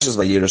As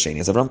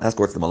Avram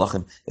escorts the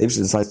Malachim, Abish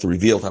decides to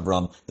reveal to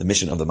Avram the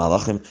mission of the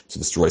Malachim to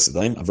destroy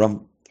Sodom.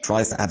 Avram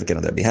tries to advocate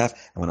on their behalf,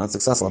 and when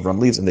unsuccessful, Avram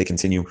leaves and they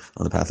continue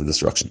on the path of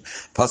destruction.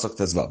 Pasuk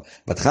Tezvav.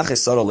 But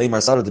Sarah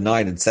Leimar, Sarah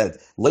denied and said,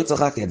 Loi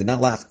tzachaki, I did not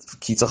laugh.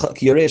 Ki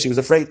yareh, she was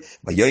afraid.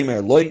 But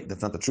Yomer Loi,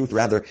 that's not the truth.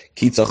 Rather,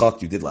 Ki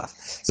tzachak, you did laugh.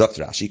 Zakt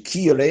Rashi,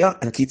 Ki yareh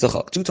and Ki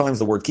tzachak. Two times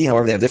the word Ki,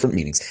 however, they have different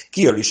meanings.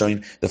 Ki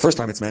yareh, the first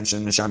time it's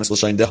mentioned, Meshamesh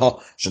l'shayin deha,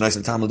 shenais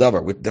and tam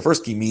l'davar. The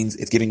first Ki means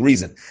it's giving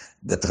reason.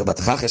 But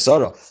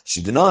Sarah,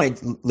 she denied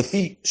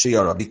lefi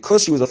sheyara,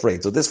 because she was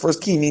afraid. So this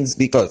first Ki means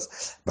because.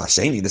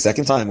 Basheni, the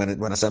second time when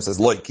Hashem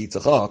says loy ki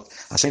tzachak,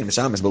 Hashem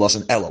mishamish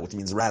b'lashon ella, which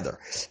means rather.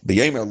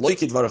 B'yemer loy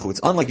ki dvarachu. It's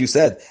unlike you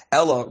said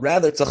ella,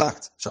 rather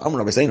tzachakt. Sha'amar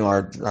Rabbi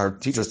Seinu, our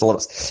teachers taught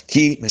us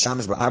ki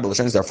mishamish b'arba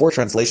l'shonos. There are four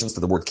translations to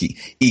the word ki.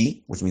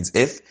 E, which means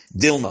if.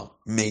 Dilma,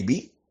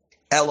 maybe.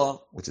 Ella,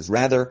 which is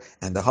rather,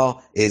 and the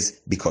ha is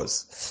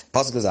because.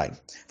 Pasuk Zayin.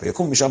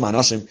 Vayakum misham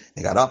anashim.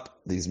 They got up.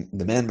 The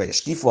men by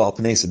Yeshkifu al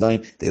pnei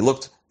Sodom. They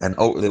looked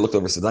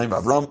over Sodom.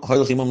 Avram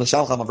hoylchimam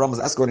l'shalcham. Avram was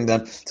escorting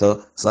them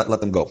to let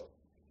them go.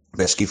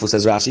 Veshkifu,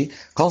 says Rashi,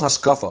 called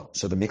hashkafa.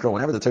 So the mikra,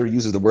 whenever the Torah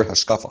uses the word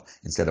hashkafa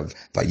instead of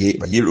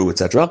vayiru,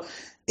 etc.,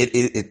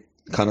 it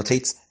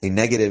connotates a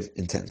negative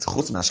intent. What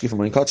we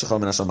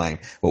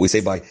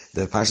say by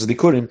the Parshas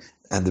Bikurim,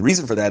 and the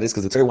reason for that is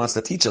because the Torah wants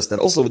to teach us that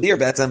also with the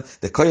Betzem,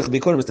 the koyach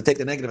bikurim is to take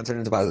the negative and turn it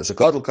into positive.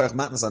 Shekadol koyach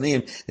matnas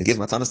anim, it gives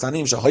matanas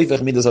tanim.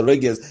 Shehoyvech midas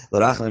haroiges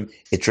l'rachmim.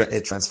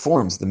 It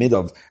transforms the mid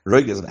of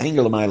roiges of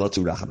anger l'mayla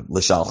to rachamim.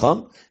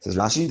 L'shalcham, says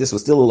Rashi, this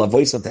was still a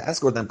lavoisam to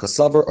escort them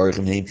kasavar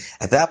orchim.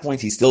 At that point,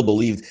 he still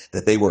believed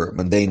that they were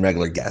mundane,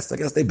 regular guests. I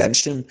guess they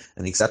benched him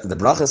and he accepted the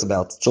brachas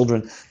about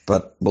children.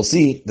 But we'll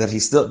see that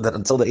that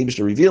until the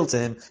Eibishter revealed to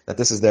him that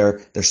this is their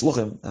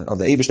shluchim of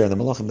the Eibishter and the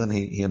malachim, then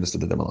he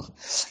understood that they're malachim.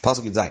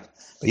 Pasuk Yud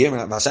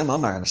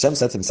Hashem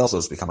said to himself, so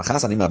to speak, am I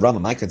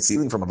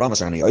concealing from Avram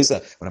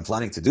what I'm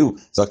planning to do?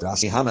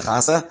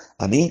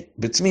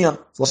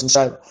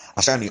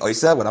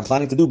 What I'm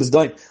planning to do, it's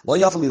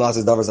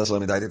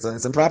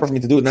improper for me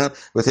to do it now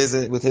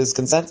with his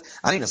consent.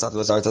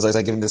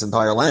 Giving this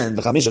entire land,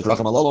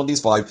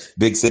 these 5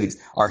 big cities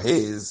are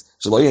his.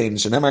 In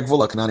addition,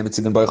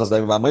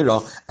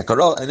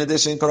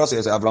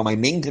 Avram, I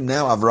named him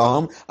now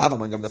Avram,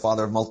 the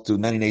father of multitude,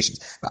 many nations.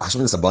 I'm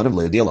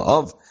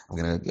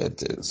going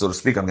to, so to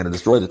speak, I'm going to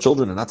destroy the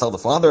children and not tell the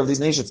father of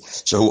these nations,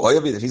 Shehu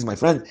Oyavi, that he's my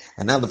friend.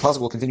 And now the Pasuk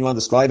will continue on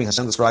describing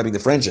the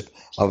friendship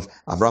of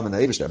Avram and the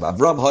Eibishter.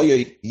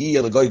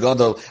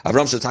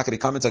 Avram should attack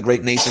come into a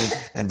great nation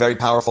and very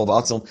powerful,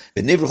 and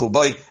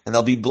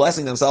they'll be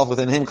blessing themselves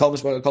within him, all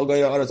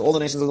the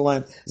nations of the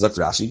land. Zakt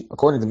Rashi,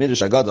 according to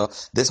Midrash Agada,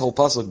 this whole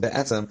Pasuk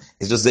Be'etzem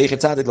is just Zeichet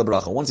Tzadik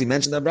LeBracha. Once he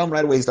mentioned Avram,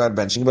 right away he started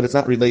benching, but it's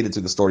not related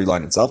to the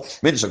storyline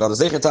itself. Midrash Agada,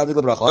 Zeichet Tzadik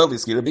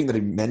LeBracha, being that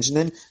he mentioned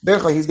him,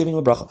 he's giving him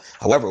a bracha.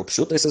 However,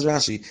 Pshut says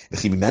Rashi,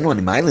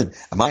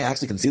 am I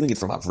actually concealing it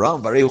from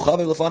Avram?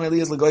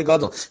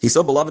 He's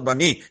so beloved by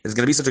me. It's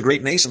going to be such a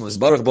great nation. And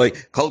through him,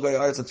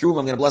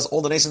 I'm going to bless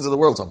all the nations of the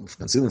world. So I'm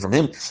concealing from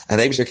him. And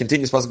the Eibishter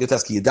continues,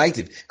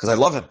 because I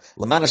love him.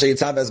 I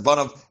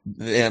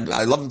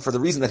love him for the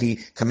reason that he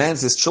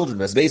commands his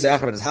children, and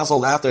his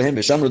household after him,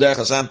 and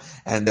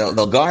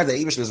they'll guard the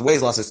Eibishter's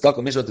ways,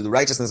 to do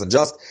righteousness and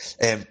just.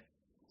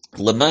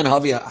 Leman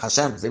Havia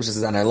Hashem,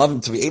 and I love him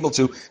to be able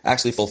to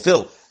actually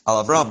fulfill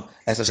Al Avram,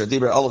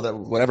 all of that,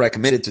 whatever I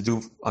committed to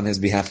do on his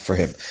behalf for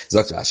him.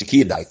 Zakt Rashi,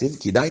 Ki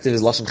Yadaitiv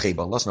is Lashon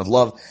Cheba, Lashon of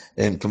love,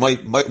 and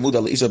Kamay Muda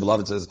L'Isha,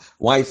 beloved to his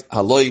wife,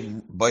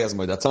 Haloi, Bayaz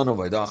Moidatano,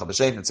 Vaidah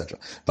Habashem, etc.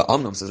 But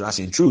Amnam, says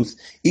Rashi, in truth,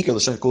 Ika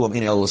Lashon Kulam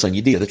Ine El Lashon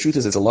Yediyah. The truth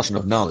is it's a Lashon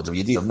of knowledge, of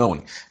Yediyah, of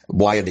knowing.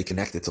 Why are they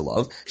connected to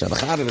love?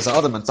 Shabachaviv is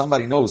Adam, and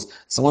somebody knows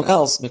someone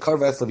else,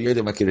 Mekarveth of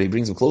Yediyah Makir, he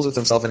brings him closer to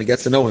himself and he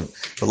gets to know him.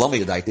 But Lama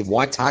Yadaitiv,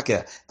 why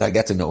Taka that I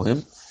get to know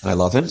him? And I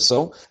love him.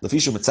 So,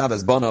 Lefishu Mitzav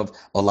as Banav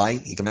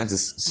Alai, he commands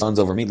his sons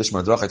over me,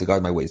 Lishmar Drachai, to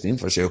guard my ways. In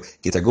for Sheu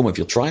Gitagum, if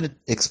you're trying to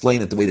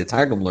explain it the way the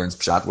Targum learns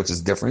Pshat, which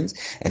is different,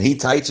 and he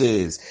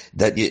teaches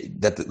that the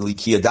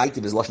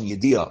Kiyadaitiv is Lashon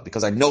Yediyah,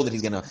 because I know that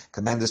he's going to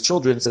command his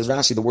children, says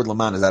Rashi, the word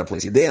Laman is out of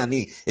place.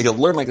 Yedeyani, if you'll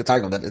learn like the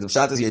Targum, that the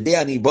Pshat is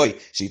Yedeyani boy,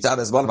 Shitzav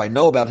as Banav, I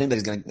know about him that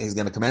he's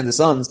going to command his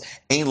sons,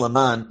 Ein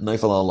Laman,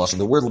 Neifel al Lashon.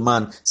 The word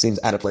Laman seems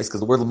out of place, because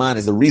the word Laman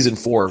is the reason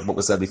for what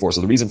was said before,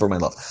 so the reason for my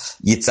love.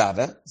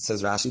 Yitzaveh,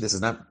 says Rashi, this is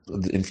not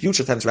in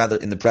future tense, rather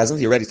in the present.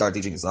 He already started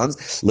teaching his sons.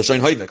 And it's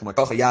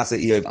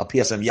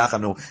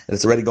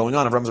already going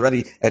on. Avram's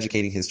already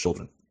educating his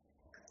children.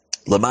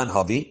 Laman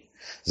Havi,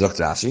 Zokt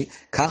Rashi,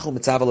 Kachu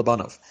Mitzava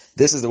Labanov.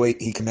 This is the way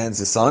he commands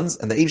his sons,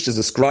 and the Eibush is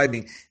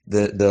describing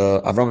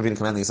the Avram Avinu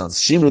commanding his sons.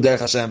 Shimru derech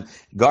Hashem,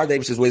 guard the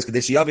Eibush's ways,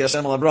 Kadesh Yavi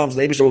Hashem al Avram, so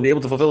the Eibush will be able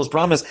to fulfill his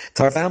promise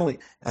to our family,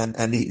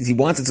 and he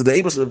wants it so the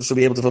Eibush should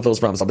be able to fulfill his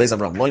promise. Al Beis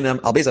Avram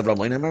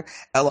Loinemer,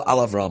 El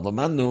Avram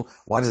Lamanu.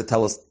 Why does it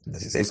tell us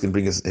that he's going to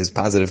bring his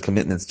positive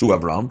commitments to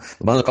Avram?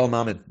 Lamanu Kol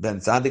Mamed Ben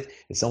Tzaddik.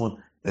 If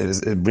someone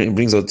it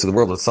brings to the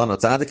world a son of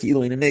tzaddik,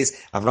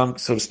 Avram,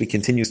 so to speak,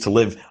 continues to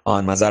live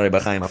on Mazare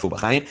B'chaim Afu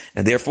B'chaim,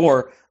 and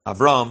therefore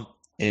Avram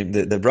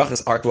the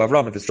brachas are to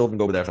Avram if his children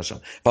go with their Hashem.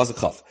 Pasuk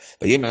Chaf.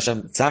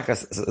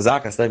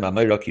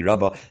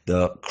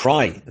 The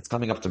cry that's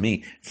coming up to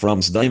me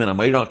from Sdaim and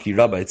Amayra ki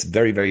Rabba, it's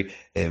very, very,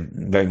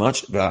 very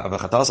much.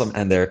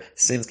 And their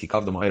sins ki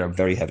kavdam are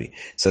very heavy.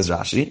 Says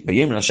Rashi.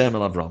 Hashem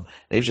el Avram.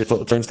 The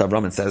Eibushter turns to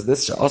Avram and says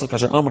this. Also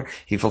Kasher Amar,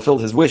 he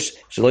fulfilled his wish.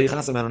 Shelo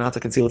yichasem and not to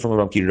conceal it from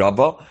Avram ki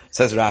Rabba.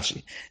 Says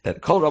Rashi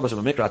that kol Rabba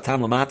shem mikra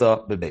tam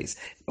lamata bebeis.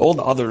 All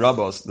the other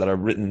rabbos that are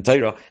written in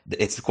Torah,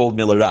 it's called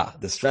milara.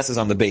 The stress is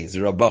on the base,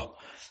 the rabbah.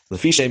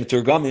 Lefishay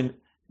miturgamim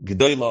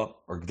gedola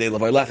or gedela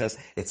vayleches.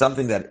 It's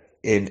something that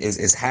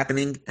is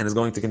happening and is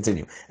going to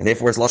continue, and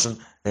therefore it's lashon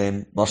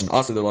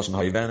asu, the lashon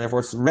hayven, and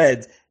therefore it's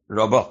read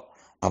rabbah.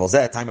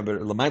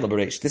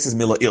 This is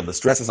mila il. The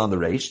stress is on the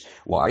reish.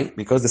 Why?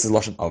 Because this is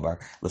lashon avar.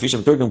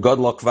 Lefishay miturgam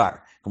godla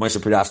kvar.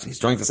 He's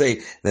trying to say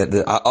that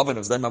the oven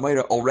of Zdaim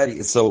Amayra already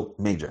is so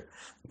major.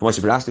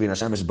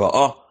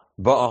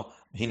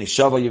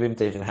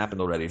 It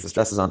happened already. If the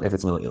stress is on, if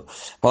it's milil.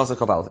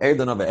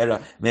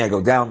 May I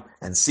go down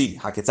and see?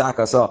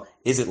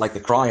 Is it like the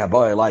cry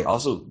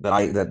also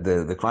that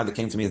the cry that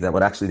came to me is that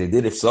what actually they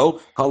did? If so,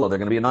 they're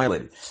going to be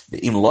annihilated.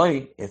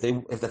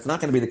 If that's not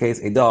going to be the case,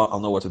 I'll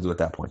know what to do at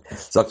that point. The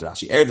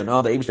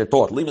Eibushter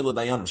taught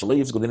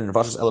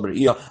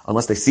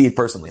unless they see it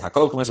personally. As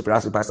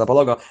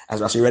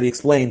Rashi already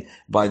explained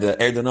by the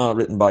Erdana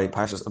written by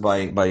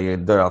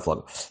Dera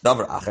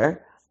Flago.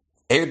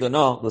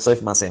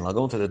 I'll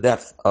go into the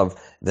depth of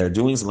their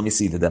doings. Let me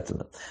see the depth of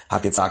them. Why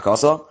does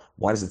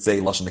it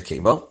say Lashon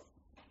Nekeva?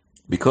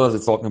 Because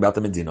it's talking about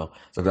the Medina.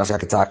 So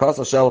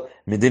shel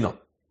Medina.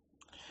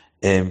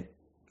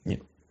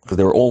 Because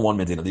they were all one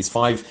Medina. These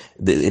five,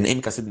 in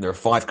Ein Kasidim, there are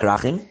 5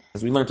 Krachim,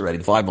 as we learned already.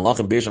 The 5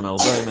 Malachim, Birsham,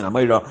 El-Zoyim, and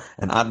Amayra,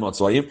 and Admot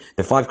Zoyim.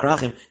 The 5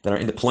 Krachim that are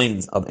in the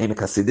plains of Ein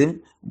Kasidim,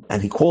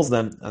 and he calls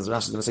them, as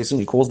Rashi is going to say soon,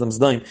 he calls them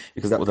Zdaim,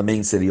 because that was the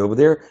main city over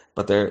there,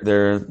 but they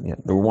were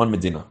one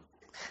Medina.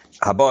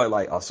 If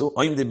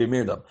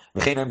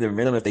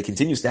they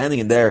continue standing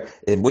in their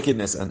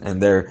wickedness and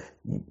their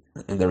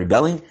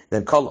rebelling,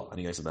 then I'm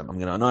going to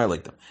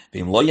annihilate them.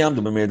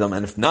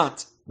 And if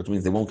not, which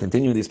means they won't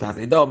continue these paths,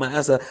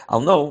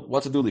 I'll know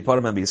what to do to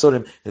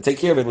take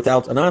care of it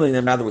without annihilating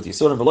them, rather with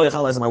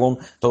Yisurim, I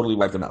won't totally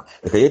wipe them out.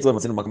 We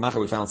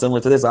found similar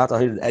to this. I'll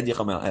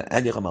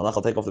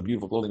take off the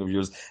beautiful clothing of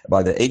yours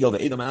by the Egel,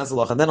 the Edom,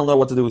 and then I'll know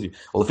what to do with you.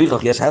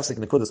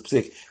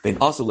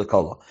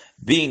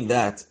 Being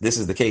that this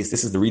is the case,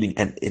 this is the reading,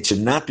 and it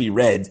should not be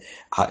read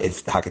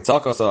if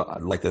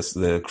Hakitaka, like this,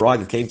 the cry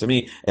that came to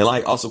me,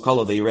 Eli also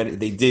Kala, they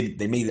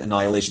made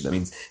annihilation. That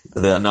means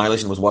the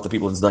annihilation was what the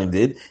people in Zdaim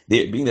did.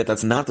 Being that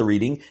that's not the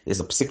reading, there's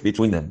a psik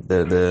between them.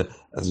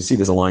 As you see,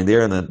 there's a line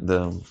there, and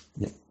then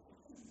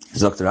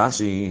Dr.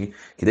 Rashi,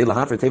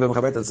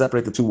 to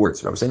separate the two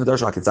words. The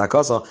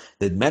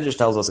Medrash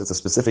tells us it's a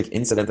specific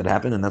incident that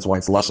happened, and that's why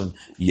it's Lashon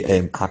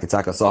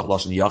Hakitaka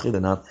Lashon Yachid,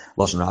 and not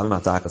Lashon Ravim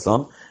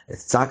Hatakasam.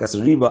 It's Tzakas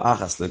Riba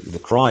Achas, the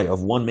cry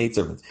of one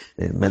maidservant.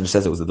 The Medrash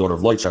says it was the daughter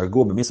of Lot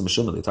Shargu, but Misa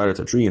Meshuna, they tied her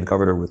to a tree and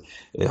covered her with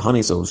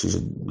honey, so she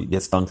should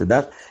get stung to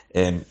death.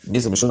 And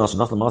Misa Meshuna also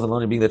nothing more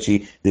than being that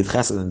she did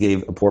chesed and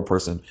gave a poor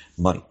person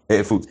money,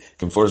 food.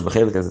 As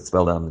it's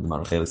spelled out in the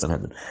Gemara Chelik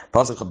Sanhedrin.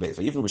 Pasuk Chabez.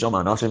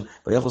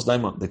 They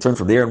turned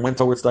from there and went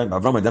towards Daim.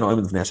 And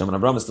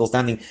Avram is still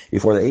standing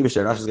before the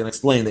Eibushter. Rashi is going to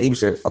explain the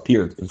Eibushter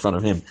appeared in front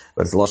of him,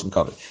 but it's the Lashon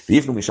covered.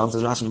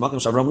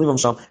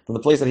 From the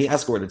place that he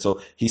escorted,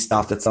 so he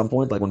stopped at some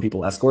point, like when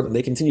people escort, and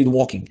they continued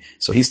walking.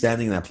 So he's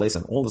standing in that place,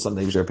 and all of a sudden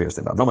the Eibushter appears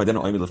to him.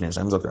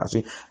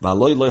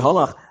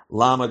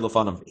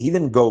 He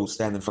didn't go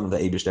stand in front of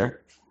the Eibushter.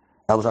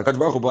 He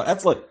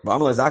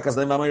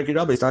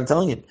started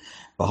telling him.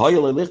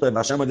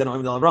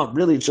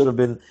 Really, it should have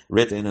been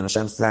written, and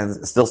Hashem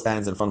still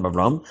stands in front of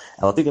Avram.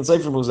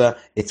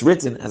 It's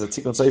written as a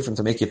tikkun seifrim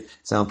to make it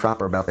sound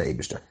proper about the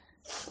Eibushter.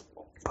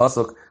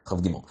 Pasuk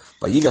Chav Gimel.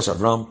 Vayigash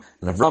Avram,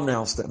 and Avram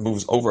now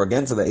moves over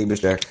again to the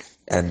Eibushter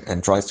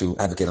and tries to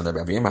advocate on their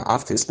behalf. Are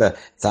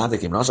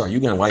you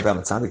going to wipe out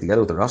the tzaddik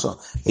together with the Rasha?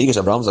 Vayigash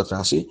Avram Zak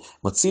Rashi.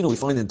 Matzino, we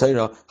find in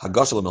Torah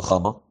Hagash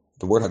Milchama.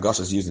 The word Hagash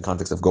is used in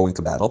context of going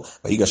to battle.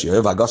 Vayigash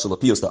Yehuda, Hagash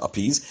Lapios to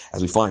appease,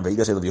 as we find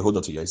Vayigash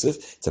Yehuda to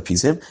Yosef to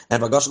appease him,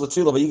 and Hagash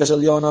Latfila Vayigash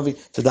Eliyahu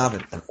to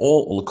David, and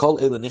all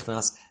Ulkol Ele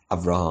Nichnas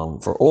Avram.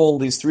 For all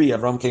these three,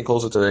 Avram came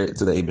closer to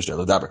the Eibushter.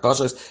 L'daber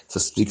Kashas, to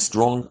speak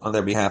strong on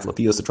their behalf.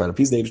 Lapios, to try to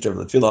appease the Eibushter.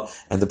 Latfila,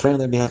 and to pray on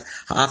their behalf.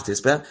 Ha'af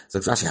Tispeh, so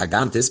Rashi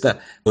Hagam Tispeh.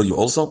 Will you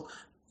also?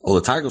 Or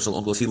the Targum Shal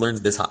Uncles, he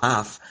learns this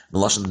Ha'af,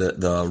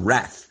 the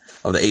wrath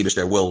of the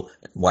Eibushter will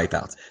wipe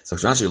out. So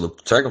Rashi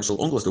Targum Shal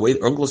Uncles, the way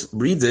Uncles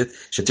reads it,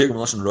 Shatirgum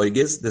Lashon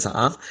Roigiz, this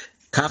Ha'af,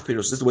 Kach Pirush,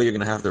 this is the way you're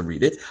going to have to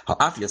read it.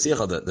 Ha'af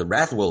Yasicha, the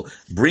wrath will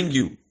bring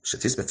you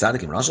Shatis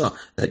Betzadik in Russia,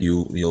 that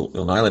you'll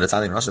annihilate a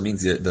tzaddik in Russia,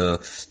 means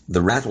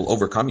the wrath will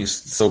overcome you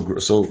so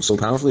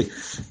powerfully.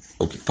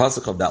 Okay,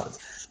 Pasuk of Dalit.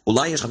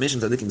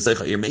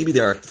 Maybe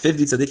there are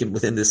 50 tzaddikim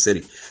within this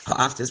city.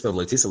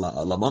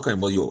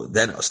 Will you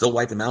then still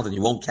wipe them out and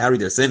you won't carry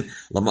their sin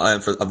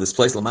of this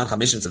place on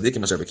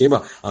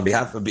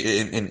behalf of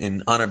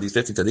in honor of these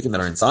 50 tzaddikim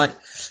that are inside?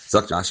 So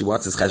Rashi,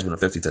 what's this cheshbon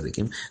of 50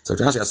 tzaddikim? So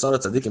Rashi, asara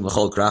tzaddikim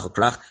l'chol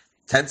krach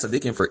 10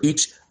 tzaddikim for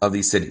each of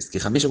these cities.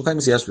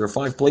 There are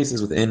 5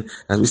 places within,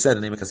 as we said,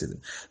 in Emek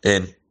Hasidim.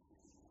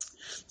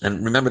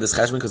 And remember this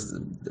cheshbon because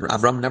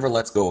Avram never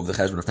lets go of the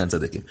cheshbon of 10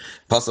 tzaddikim.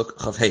 Pasuk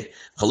chav hey,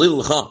 chalil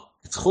l'cha.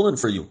 It's chulin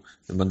for you.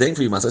 It's mundane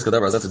for you. Masas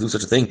kadavar to do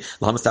such a thing.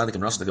 Lahamas tzaddik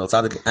and Rasha, the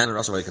tzaddik and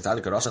Rasha,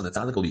 tzaddik Rasha, and the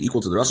tzaddik will be equal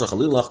to the Rasha.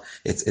 Chalilach.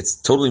 It's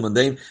totally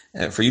mundane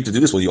for you to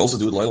do this. Will you also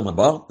do it loyal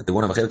mabal? The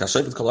one of the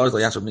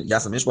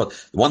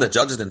one that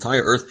judges the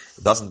entire earth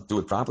doesn't do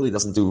it properly,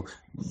 doesn't do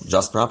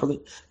just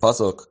properly.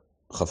 Pasuk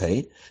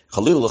chavei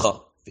chalil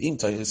l'cha.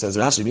 Says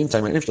Rashi,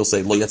 she'll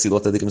say,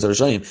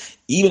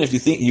 even if you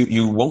think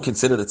you won't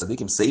consider the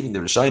tzaddikim saving the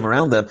rishayim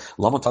around them,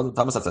 you're going to kill the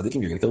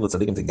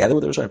tzaddikim together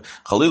with the rishayim.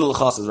 Chalil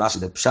l'cha, says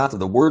Rashi, the pshat of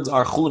the words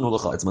are chulin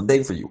l'cha. It's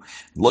mundane for you.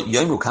 They're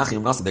going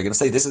to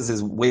say this is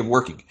his way of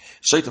working.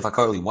 He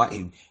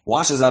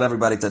washes out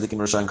everybody tzaddikim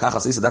rishayim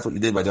kachas. So that's what you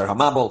did by der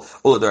hamabel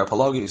or der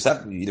apology. You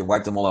either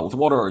wiped them all out with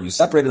water or you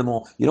separated them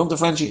all. You don't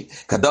differentiate.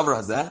 Kadavar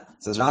has that.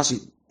 Says Rashi,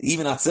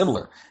 even not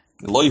similar.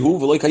 You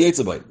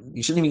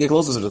shouldn't even get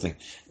close to such a thing.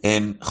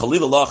 And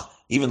Chalil Allah,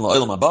 even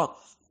La'olam Haba,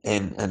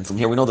 and from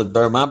here we know that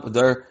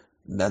Anshis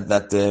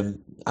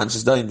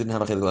Dayan didn't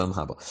have a Chilul La'olam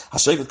Haba.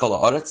 Hashavit Kol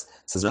Haaretz,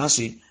 says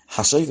Rashi,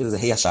 Hashavit is a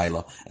Hey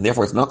Hashayla, and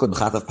therefore it's not good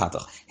B'chatav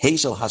Patach. Hey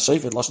Shel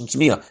Hashavit Lashon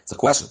Tzmiya. It's a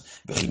question.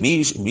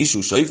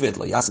 Mishu Shavit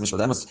Lo Yasim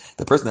Mishpademus.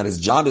 The person that his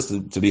job is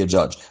to be a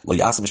judge. Lo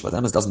Yasim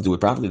Mishpademus doesn't do it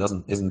properly.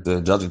 Isn't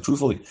judging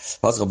truthfully.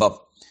 Pasuk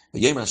above.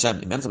 If I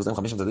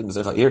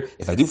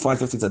do find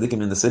 50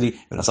 tzaddikim in the city,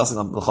 I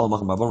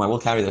will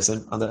carry their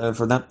sin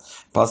for them.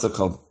 Pasuk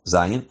of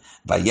Zayin.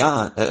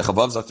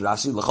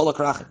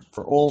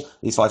 For all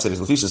these 5 cities,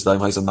 it was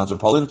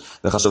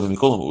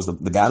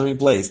the gathering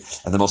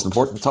place and the most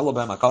important.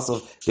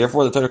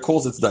 Therefore, the Torah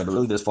calls it Zayin, but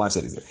really there's 5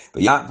 cities there.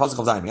 But Pasuk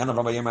of Zayin.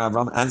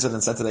 Avram answered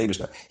and said to the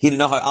Eibishter, he didn't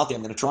know how I'm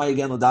going to try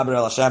again. And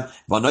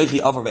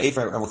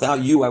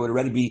without you, I would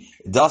already be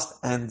dust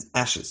and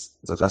ashes.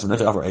 So I should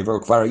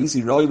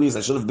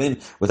have been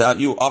without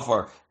you off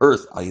our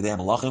earth. When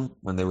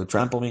they would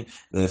trample me,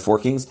 the 4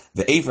 kings,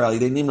 the Efer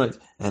Nimrod,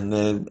 and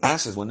the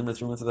ashes when Nimrod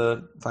threw into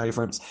the fiery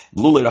furnace.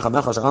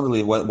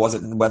 Was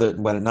it whether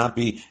it not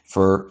be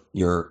for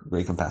your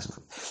great compassion?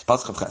 If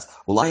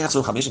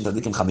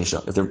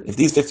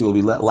these 50 will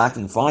be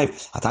lacking 5,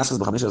 is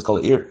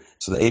called ear.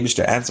 So the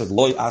Eibishter answered,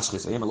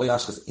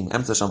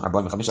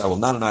 I will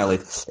not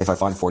annihilate if I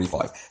find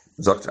 45.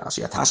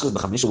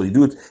 Will you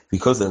do it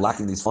because they're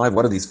lacking these 5?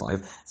 What are these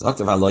 5? His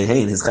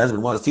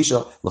cheshbon was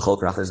Tisha l'chol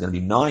krach. There's going to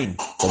be 9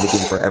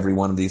 tzaddikim for every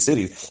one of these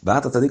cities. You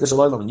are the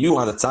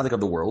tzaddik of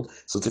the world,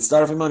 so to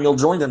start from you'll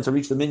join them to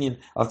reach the minion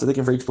of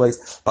tzaddikim for each place.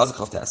 And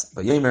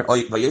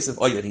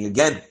he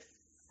again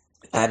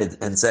added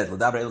and said,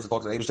 and he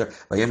said,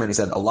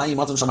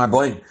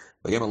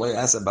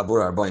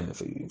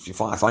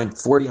 if I find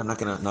 40, I'm not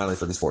going to annihilate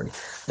for these 40.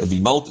 He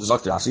didn't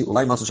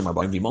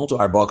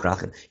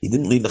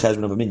leave the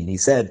cheshbon of a minion. He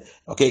said,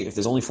 okay, if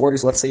there's only 40,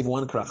 so let's save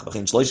 1 krach.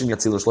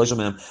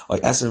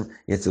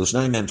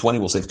 20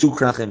 will save 2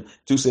 krachim,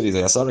 2 cities.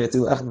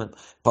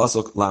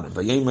 Pasuk lamed.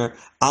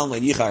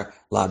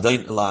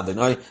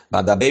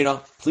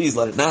 Please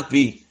let it not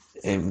be.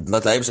 And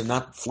let the Eibishter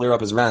not flare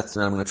up his wrath.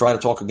 And I'm going to try to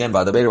talk again.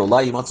 Maybe you'll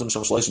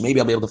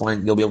be able to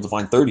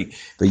find 30.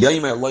 The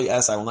Yayimer Loi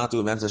Es, I will not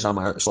do a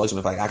Shloshim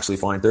if I actually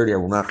find 30. I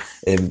will not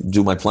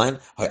do my plan.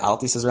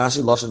 Alti says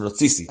Rashi, Lashon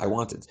Rotzisi. I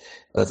wanted.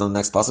 That's on the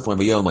next pasuk. When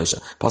Vayel Moshe,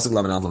 pasuk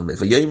Lavan Alti.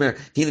 For Yayimer,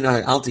 Hini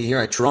Alti here.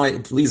 I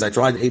tried the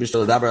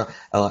Eibishter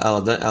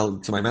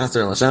Ladabra to my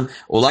master Hashem.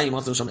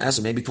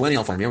 Maybe 20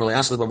 I'll find. But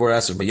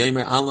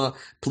Yayimer Allah,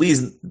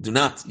 please do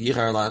not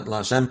Yichar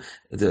Hashem.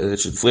 It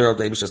should flare up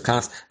the Eibishter's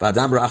cast.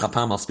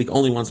 I'll speak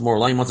only once more.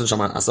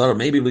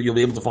 Maybe you'll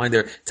be able to find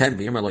there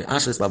 10. I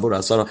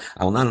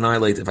will not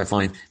annihilate if I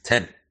find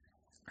 10.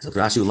 So he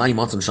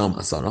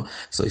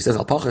says,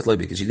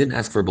 because he didn't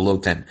ask for below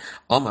 10. In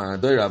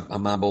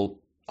the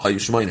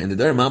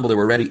Deir Mambal, there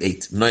were already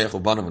 8. They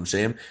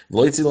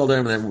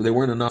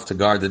weren't enough to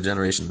guard the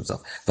generation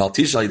themselves.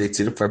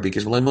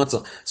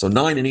 So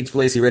 9 in each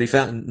place he already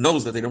found,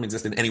 knows that they don't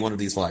exist in any one of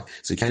these 5.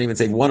 So he can't even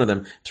take one of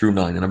them through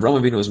 9. And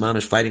Avraham Avinu was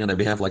mamish fighting on their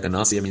behalf like a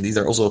Nasi. I mean, these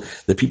are also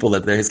the people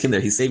that they're his kin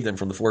there. He saved them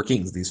from the 4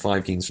 kings, these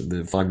 5 kings from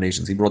the 5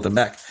 nations. He brought them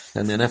back.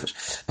 And then Nefesh.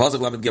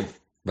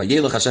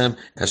 Vayelech Hashem,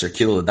 Kasher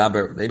Kilo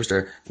L'daber. The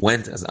Eibishter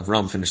went as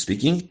Avram finished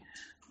speaking.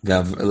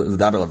 When he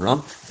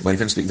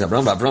finished speaking to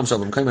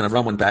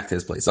Avram went back to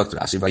his place. Once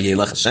Avram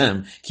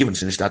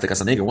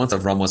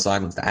was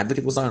silenced, the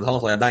advocate was silent,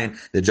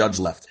 the judge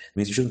left. It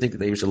means you shouldn't think that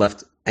they should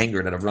left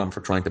angered at Avram for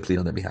trying to plead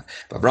on their behalf.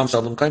 But Avram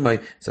Shalom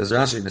Kaimai says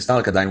Rashi,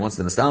 once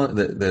the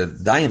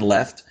Dayan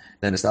left,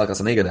 then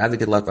the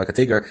advocate left by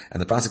Katigar,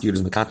 and the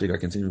prosecutors Mekatig are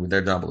continuing with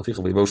their job. And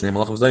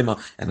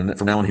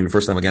from now on he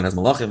refers to them again as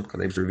Malachim, because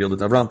they've revealed it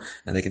to Avram,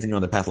 and they continue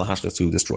on the path Lahashkas to destroy.